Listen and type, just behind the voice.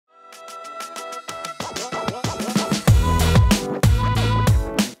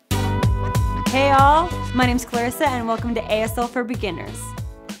Hey all, my name's Clarissa and welcome to ASL for Beginners.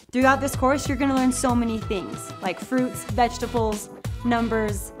 Throughout this course, you're gonna learn so many things, like fruits, vegetables,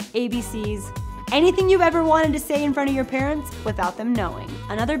 numbers, ABCs, anything you've ever wanted to say in front of your parents without them knowing.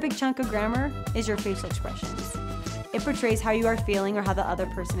 Another big chunk of grammar is your facial expressions. It portrays how you are feeling or how the other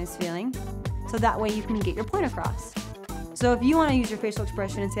person is feeling, so that way you can get your point across. So if you wanna use your facial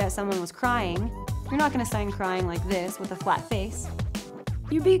expression and say that someone was crying, you're not gonna sign crying like this with a flat face.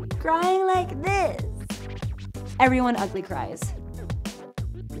 You'd be crying like this. Everyone ugly cries.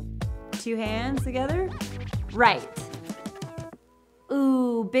 2 hands together. Right.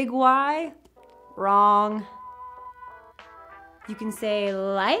 Ooh, big Y. Wrong. You can say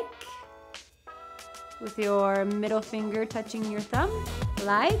like with your middle finger touching your thumb.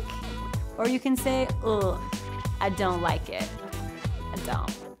 Like. Or you can say, ugh, I don't like it. I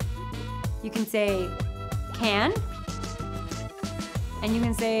don't. You can say can. And you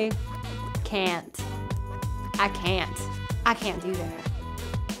can say, can't. I can't do that.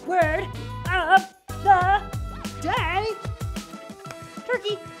 Word up.